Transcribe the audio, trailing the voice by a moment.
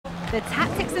The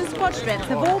tactics and squad strengths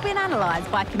have all been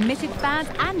analysed by committed fans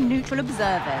and neutral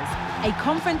observers. A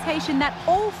confrontation that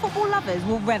all football lovers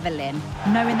will revel in,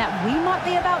 knowing that we might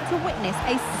be about to witness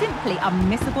a simply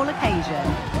unmissable occasion.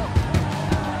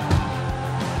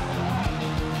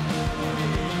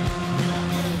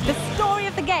 The story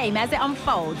of the game as it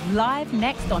unfolds, live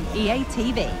next on EA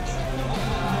TV.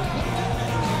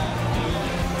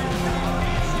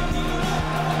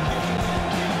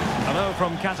 Hello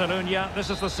from Catalonia. This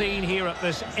is the scene here at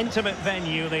this intimate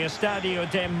venue, the Estadio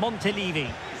de Montilivi.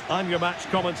 I'm your match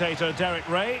commentator, Derek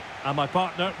Ray, and my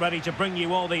partner, ready to bring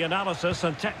you all the analysis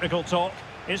and technical talk,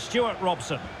 is Stuart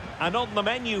Robson. And on the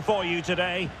menu for you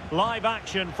today, live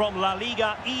action from La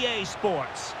Liga EA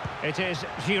Sports. It is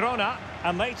Girona,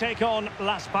 and they take on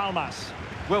Las Palmas.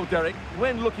 Well, Derek,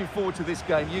 when looking forward to this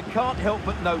game, you can't help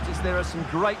but notice there are some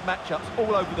great matchups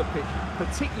all over the pitch,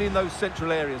 particularly in those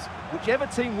central areas. Whichever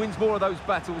team wins more of those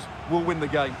battles will win the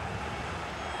game.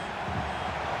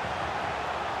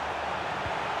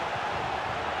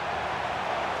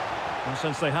 And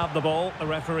since they have the ball, the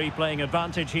referee playing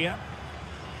advantage here.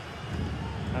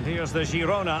 And here's the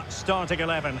Girona starting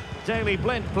 11. Daley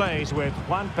Blind plays with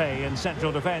Juanpe in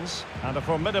central defence, and a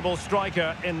formidable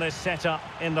striker in this setup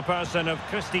in the person of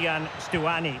Cristian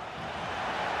Stuani.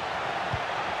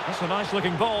 That's a nice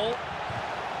looking ball.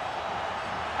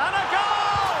 And a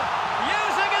goal!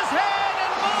 Using his head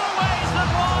in more ways than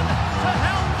one to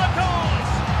help the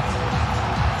cause.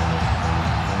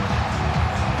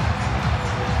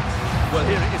 Well,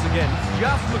 here it is again.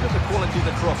 Just look at the quality of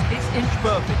the cross. It's inch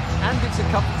perfect, and it's a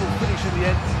comfortable finish in the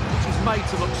end, which is made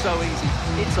to look so easy.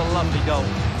 It's a lovely goal.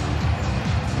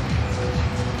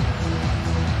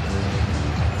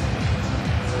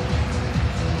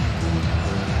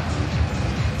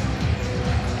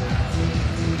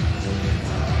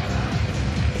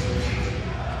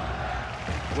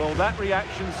 Well, that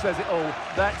reaction says it all.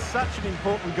 That's such an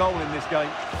important goal in this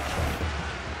game.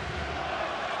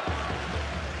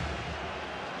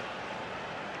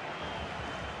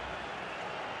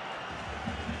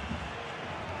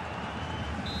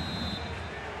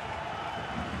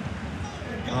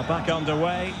 Back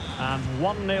underway, and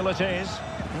 1-0 it is.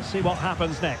 Let's see what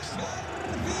happens next.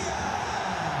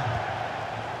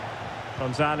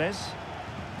 Gonzalez.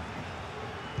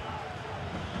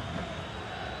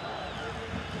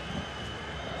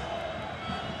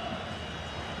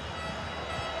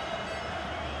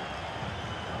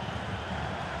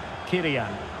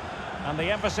 Kylian. And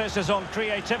the emphasis is on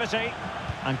creativity.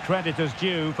 And credit is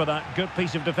due for that good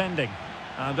piece of defending.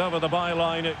 And over the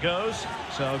byline it goes.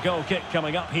 So goal kick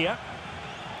coming up here.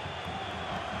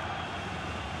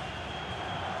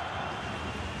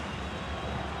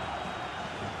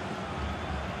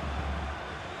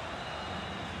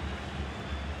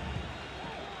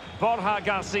 Borja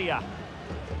Garcia.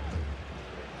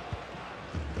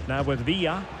 Now with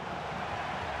Villa.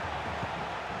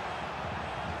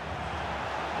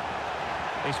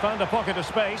 He's found a pocket of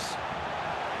space.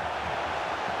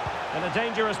 In a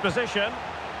dangerous position.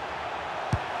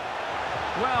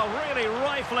 Well, really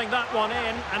rifling that one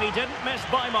in, and he didn't miss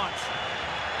by much.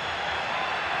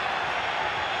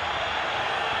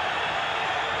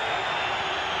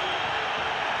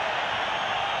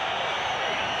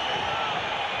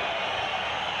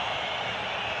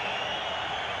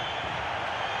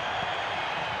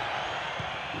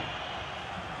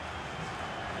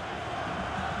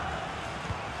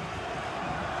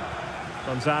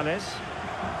 Gonzalez.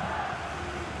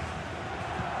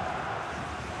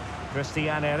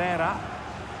 Christian Herrera.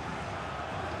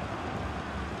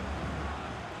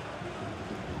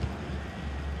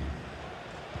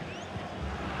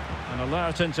 An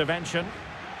alert intervention.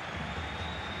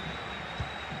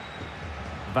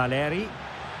 Valeri.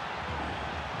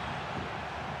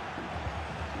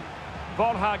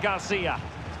 Borja Garcia.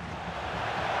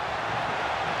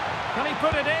 Can he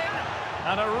put it in?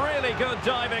 And a really good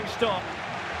diving stop.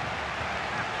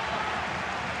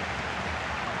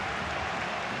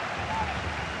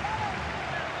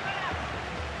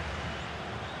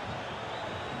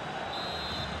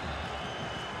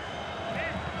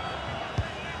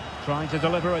 Trying to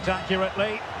deliver it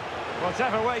accurately.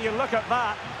 Whatever way you look at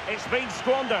that, it's been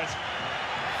squandered.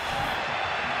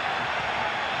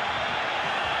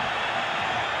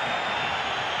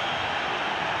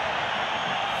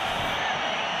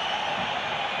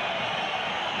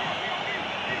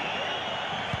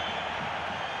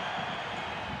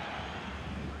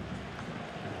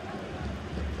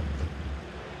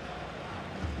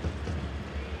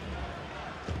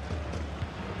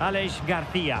 Aleix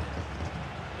Garcia.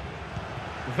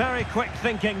 Very quick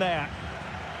thinking there.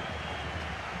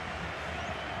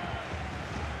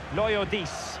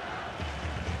 Loyodis.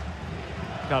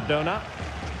 Cardona.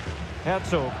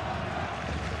 Herzog.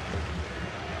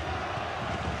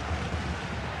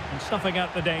 And snuffing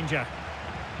out the danger.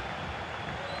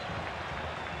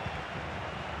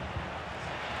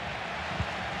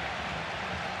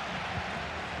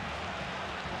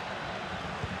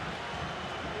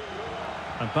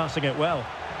 And passing it well.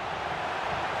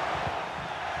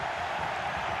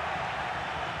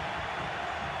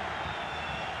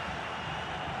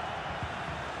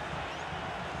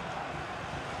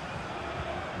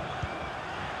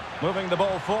 Moving the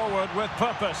ball forward with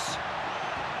purpose.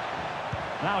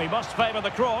 Now he must favour the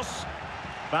cross.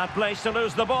 Bad place to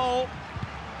lose the ball.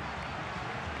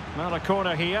 Not a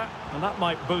corner here, and that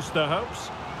might boost their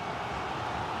hopes.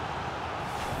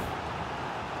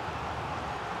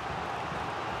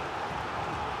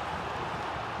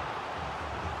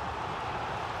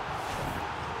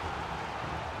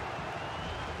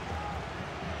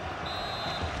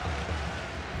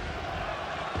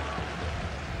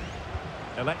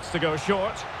 Elects to go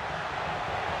short.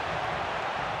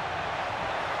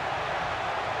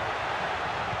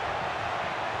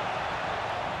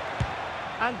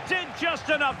 And did just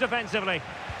enough defensively.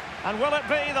 And will it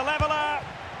be the leveller?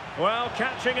 Well,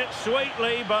 catching it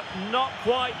sweetly, but not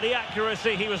quite the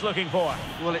accuracy he was looking for.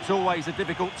 Well, it's always a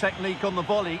difficult technique on the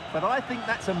volley, but I think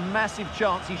that's a massive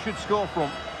chance he should score from.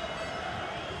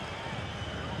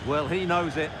 Well, he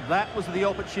knows it. That was the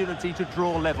opportunity to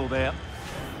draw level there.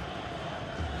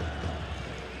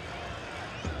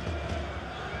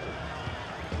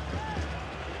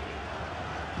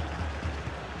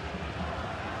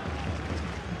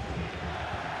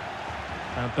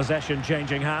 And possession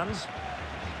changing hands.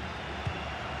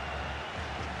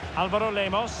 Alvaro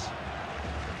Lemos.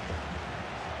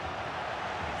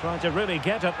 Trying to really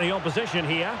get at the opposition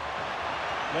here.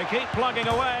 They keep plugging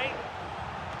away.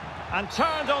 And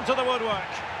turned onto the woodwork.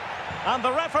 And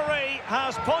the referee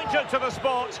has pointed to the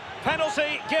spot.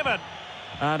 Penalty given.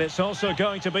 And it's also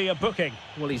going to be a booking.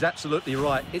 Well, he's absolutely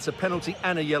right. It's a penalty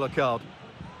and a yellow card.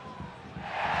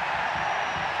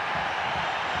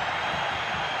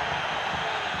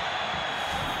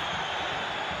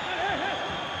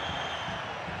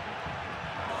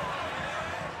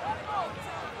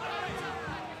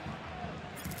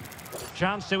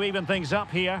 Chance to even things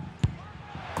up here.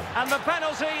 And the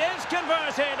penalty is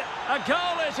converted. A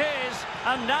goal it is.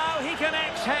 And now he can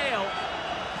exhale.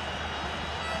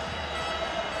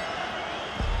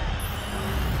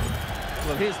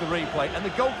 Well, here's the replay. And the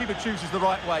goalkeeper chooses the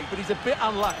right way. But he's a bit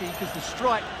unlucky because the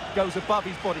strike goes above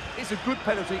his body. It's a good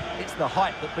penalty. It's the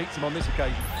height that beats him on this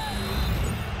occasion.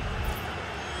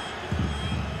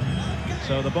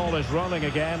 So the ball is rolling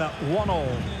again at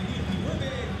 1-1.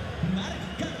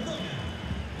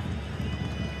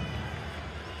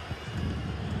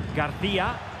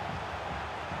 Garcia.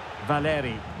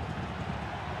 Valeri.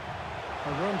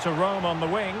 A room to roam on the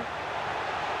wing.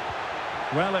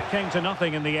 Well, it came to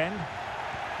nothing in the end.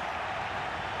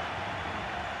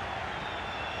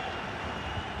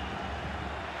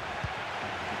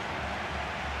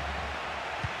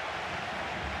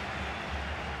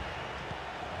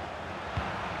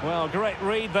 Well, great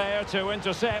read there to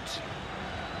intercept.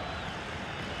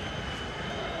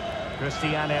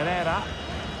 Christian Herrera.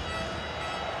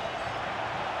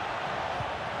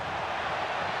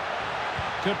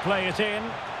 Could play it in.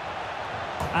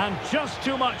 And just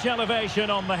too much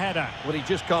elevation on the header. Well, he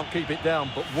just can't keep it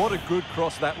down, but what a good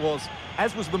cross that was.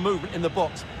 As was the movement in the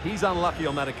box. He's unlucky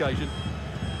on that occasion.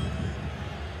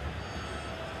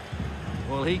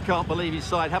 Well, he can't believe his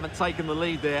side haven't taken the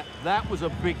lead there. That was a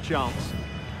big chance.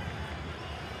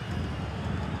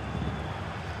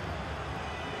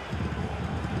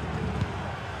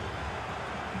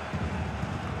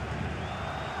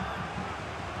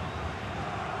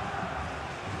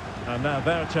 And now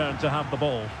their turn to have the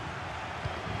ball.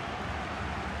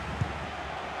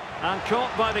 And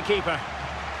caught by the keeper.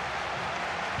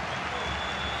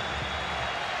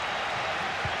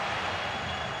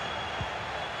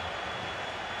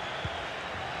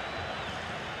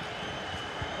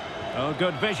 Oh,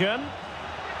 good vision.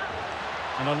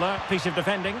 An alert piece of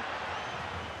defending.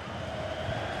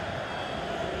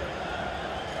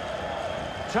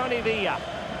 Tony Villa.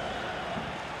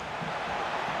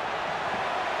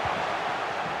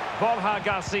 Borja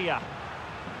Garcia.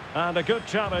 And a good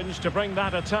challenge to bring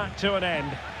that attack to an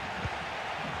end.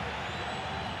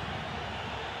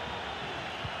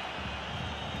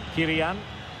 Kylian.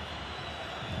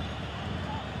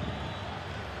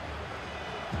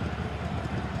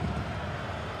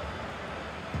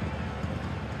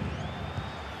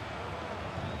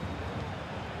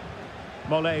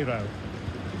 Moleiro.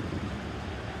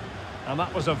 And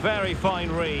that was a very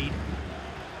fine read.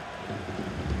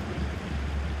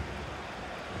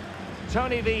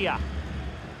 Tony Villa.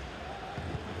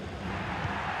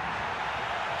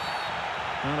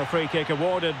 And a free kick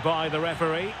awarded by the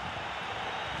referee.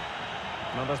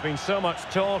 Well, there's been so much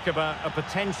talk about a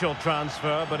potential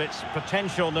transfer, but it's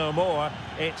potential no more.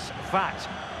 It's fact.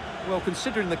 Well,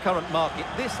 considering the current market,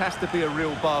 this has to be a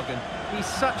real bargain. He's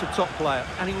such a top player,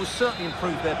 and he will certainly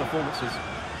improve their performances.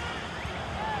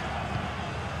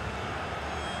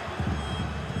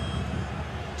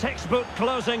 Textbook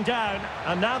closing down,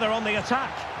 and now they're on the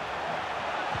attack.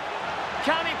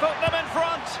 Can he put them in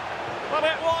front? Well,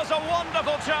 it was a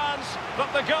wonderful chance,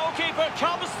 but the goalkeeper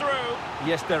comes through.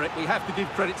 Yes, Derek, we have to give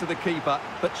credit to the keeper,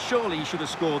 but surely he should have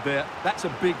scored there. That's a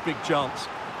big, big chance.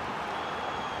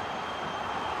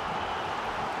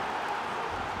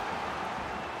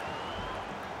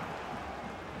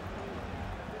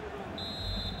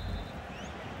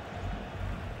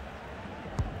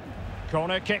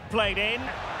 Corner kick played in.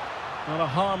 Not a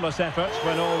harmless effort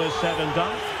when all is said and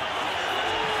done.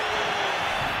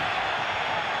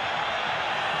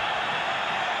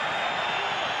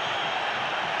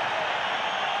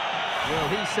 Well,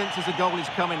 he senses a goal is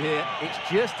coming here. It's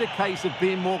just a case of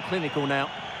being more clinical now.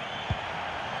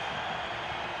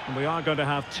 And we are going to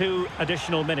have 2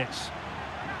 additional minutes.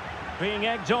 Being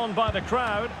egged on by the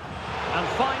crowd, and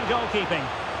fine goalkeeping.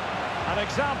 An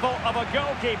example of a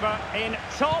goalkeeper in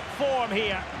top form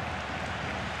here.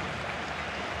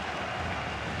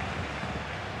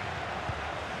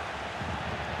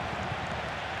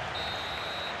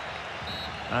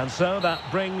 And so that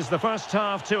brings the first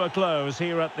half to a close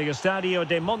here at the Estadio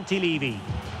de Montilivi.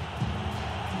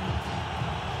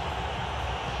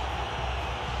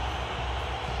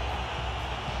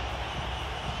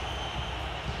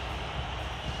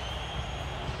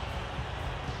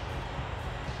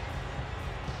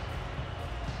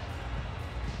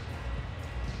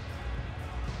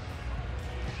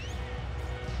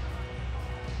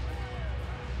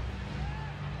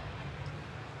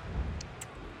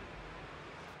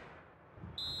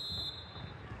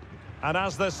 And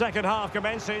as the second half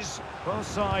commences, both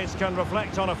sides can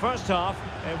reflect on a first half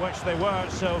in which they were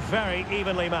so very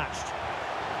evenly matched.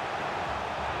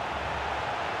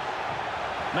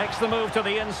 Makes the move to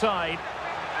the inside.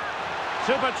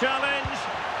 Super challenge.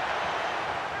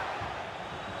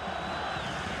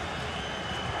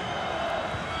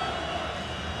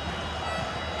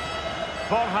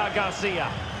 Borja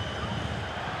Garcia.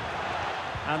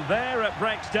 And there it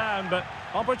breaks down, but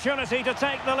opportunity to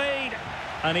take the lead.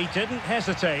 And he didn't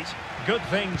hesitate. Good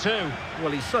thing too. Well,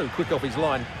 he's so quick off his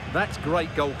line. That's great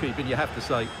goalkeeping, you have to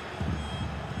say.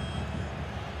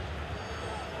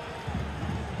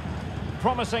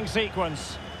 Promising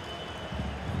sequence.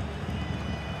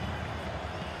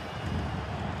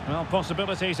 Well,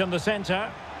 possibilities in the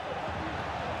centre.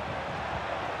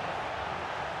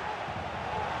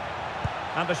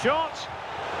 And the shot.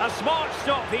 A smart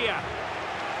stop here.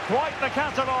 Quite the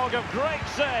catalogue of great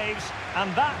saves,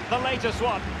 and that the latest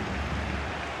one.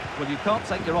 Well, you can't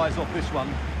take your eyes off this one,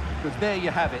 because there you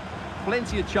have it.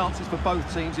 Plenty of chances for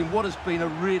both teams in what has been a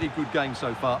really good game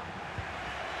so far.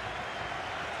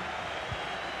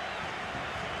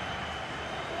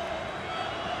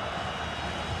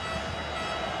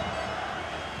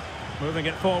 Moving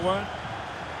it forward.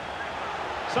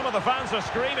 Some of the fans are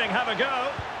screaming, have a go.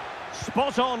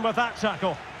 Spot on with that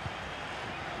tackle.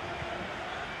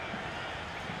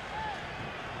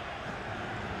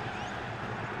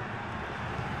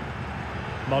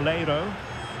 Molero.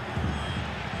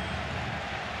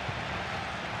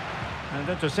 And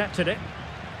intercepted it.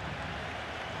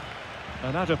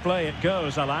 And out of play it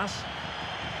goes, alas.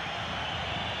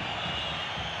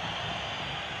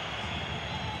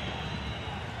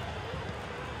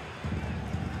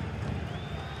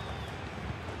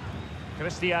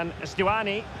 Christian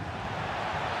Stuani.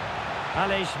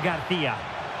 Aleix Garcia.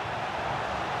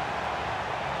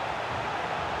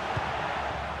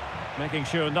 Making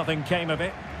sure nothing came of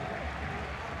it.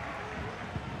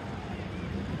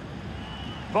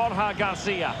 Borja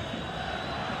Garcia.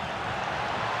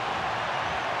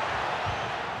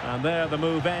 And there the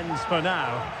move ends for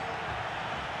now.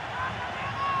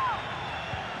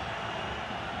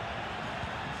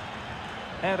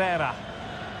 Herrera.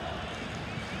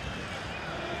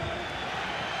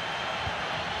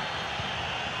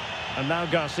 And now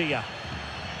Garcia.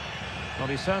 Well,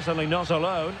 he's certainly not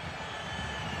alone.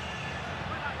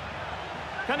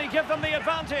 Can he give them the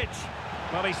advantage?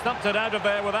 Well, he stumped it out of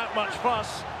there without much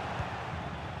fuss.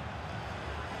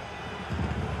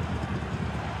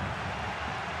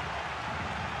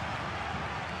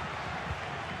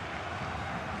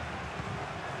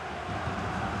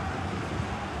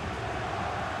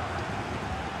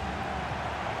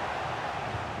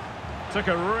 Took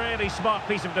a really smart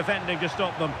piece of defending to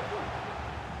stop them.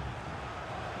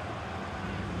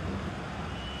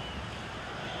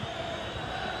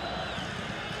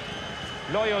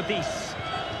 Loyodis.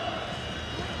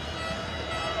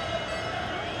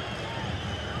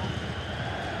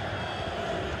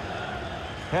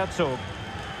 Herzog.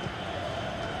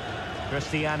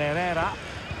 Christian Herrera.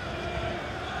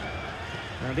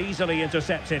 And easily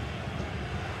intercepted.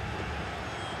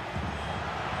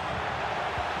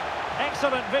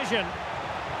 Excellent vision.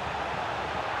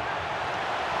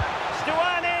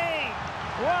 Stuani!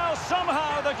 Well,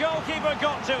 somehow the goalkeeper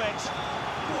got to it.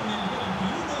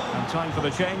 And time for the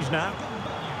change now.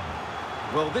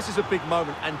 Well, this is a big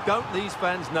moment, and don't these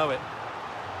fans know it?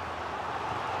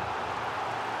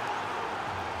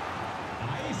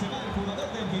 Ahí se va el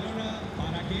jugador del Girona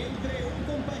para que entre un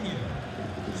compañero.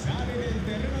 Sale del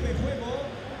terreno de juego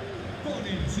con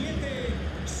el 7,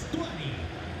 Stuani.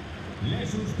 Le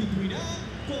sustituirá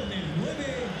con el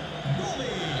 9, hove.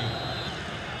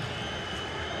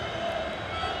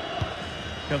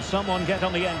 Can someone get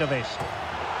on the end of this?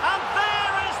 And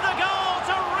there is the goal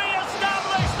to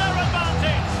re-establish their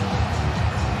advantage.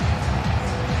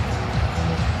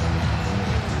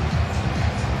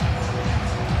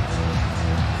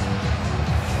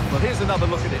 Well, here's another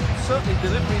look at it. Certainly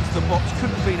delivery into the box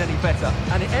couldn't have been any better,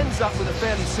 and it ends up with a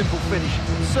fairly simple finish.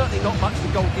 Certainly not much the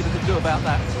goalkeeper could do about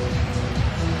that.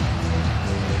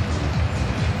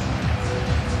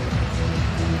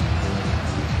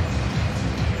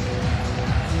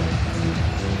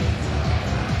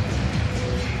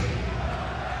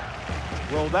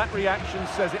 Well, that reaction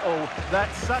says it all.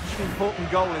 That's such an important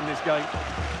goal in this game.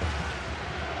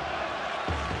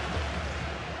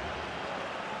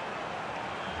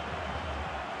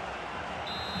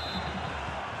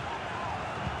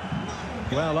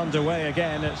 Well, underway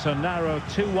again. It's a narrow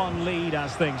 2-1 lead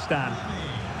as things stand.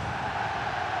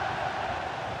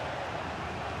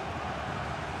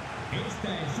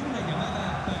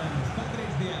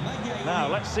 Now,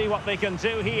 let's see what they can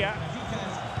do here.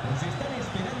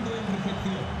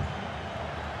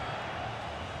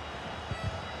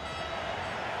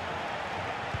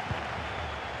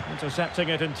 Intercepting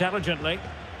it intelligently.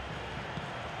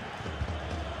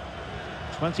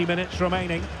 20 minutes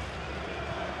remaining.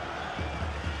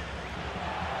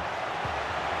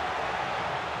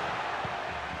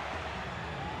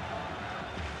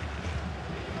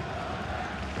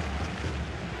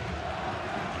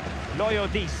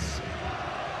 Loyodis.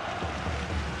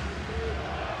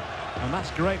 And that's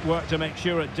great work to make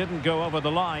sure it didn't go over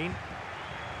the line.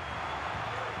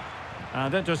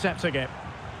 And intercepting it.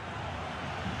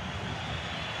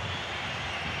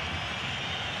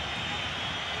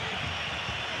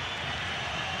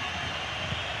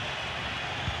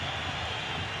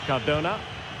 Cardona.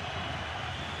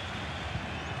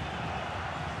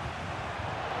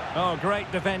 Oh,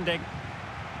 great defending.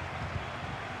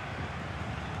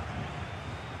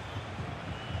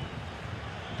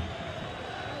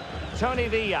 Tony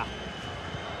Villa.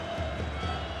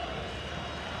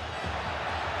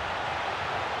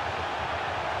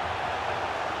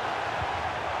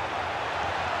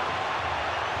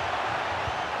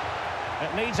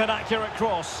 It needs an accurate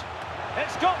cross.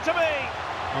 It's got to be!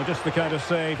 Oh, just the kind of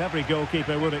save every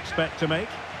goalkeeper would expect to make.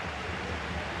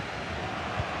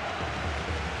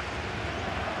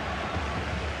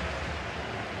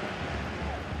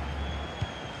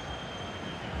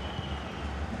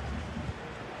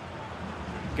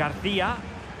 Garcia.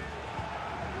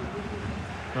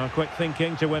 Oh, quick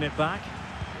thinking to win it back.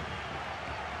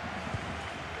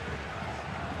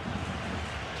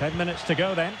 10 minutes to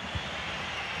go then.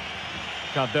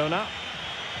 Cardona.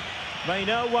 They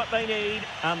know what they need,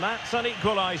 and that's an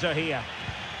equaliser here.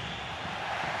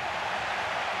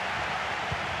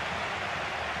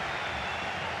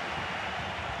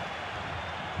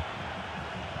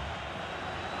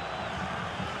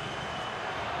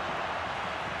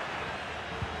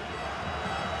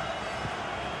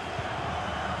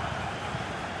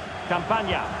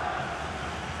 Campagna.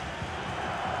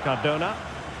 Cardona.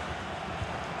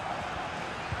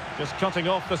 Just cutting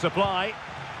off the supply.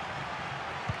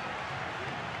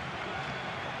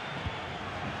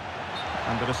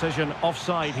 And the decision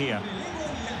offside here.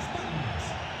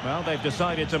 Well, they've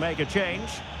decided to make a change.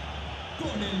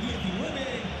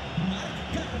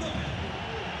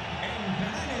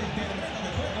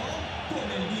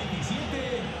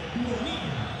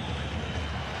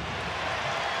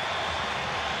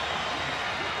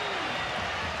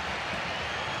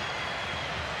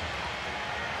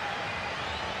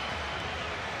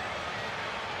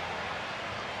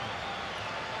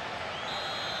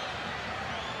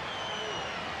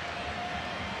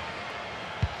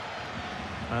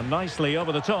 And nicely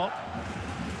over the top.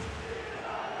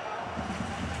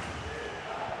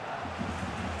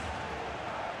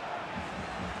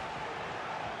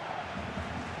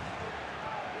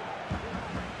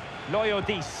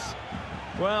 Loyodis.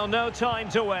 Well, no time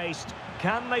to waste.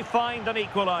 Can they find an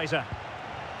equaliser?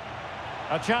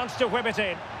 A chance to whip it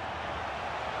in.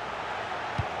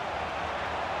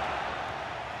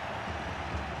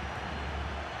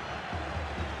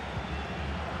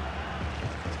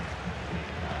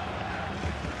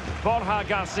 Borja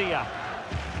Garcia.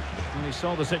 And he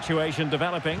saw the situation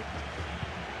developing.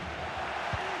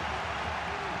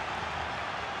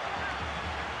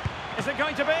 Is it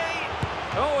going to be?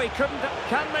 Oh, he couldn't.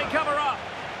 Can they cover up?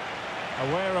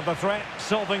 Aware of the threat,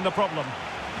 solving the problem.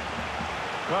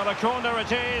 Well, a corner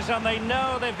it is, and they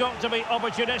know they've got to be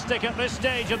opportunistic at this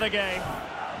stage of the game.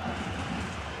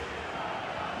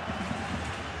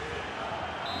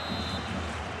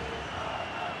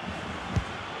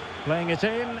 Playing it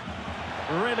in.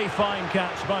 Really fine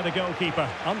catch by the goalkeeper.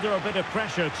 Under a bit of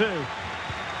pressure too.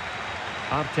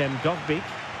 Artem Govbik.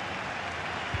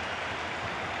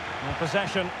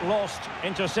 Possession lost,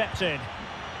 intercepted.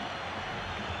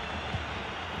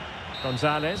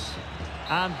 Gonzalez.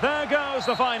 And there goes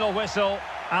the final whistle.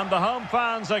 And the home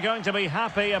fans are going to be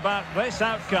happy about this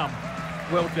outcome.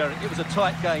 Well, Derek, it was a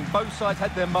tight game. Both sides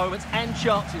had their moments and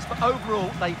chances, but overall,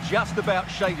 they just about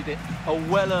shaded it. A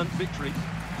well-earned victory.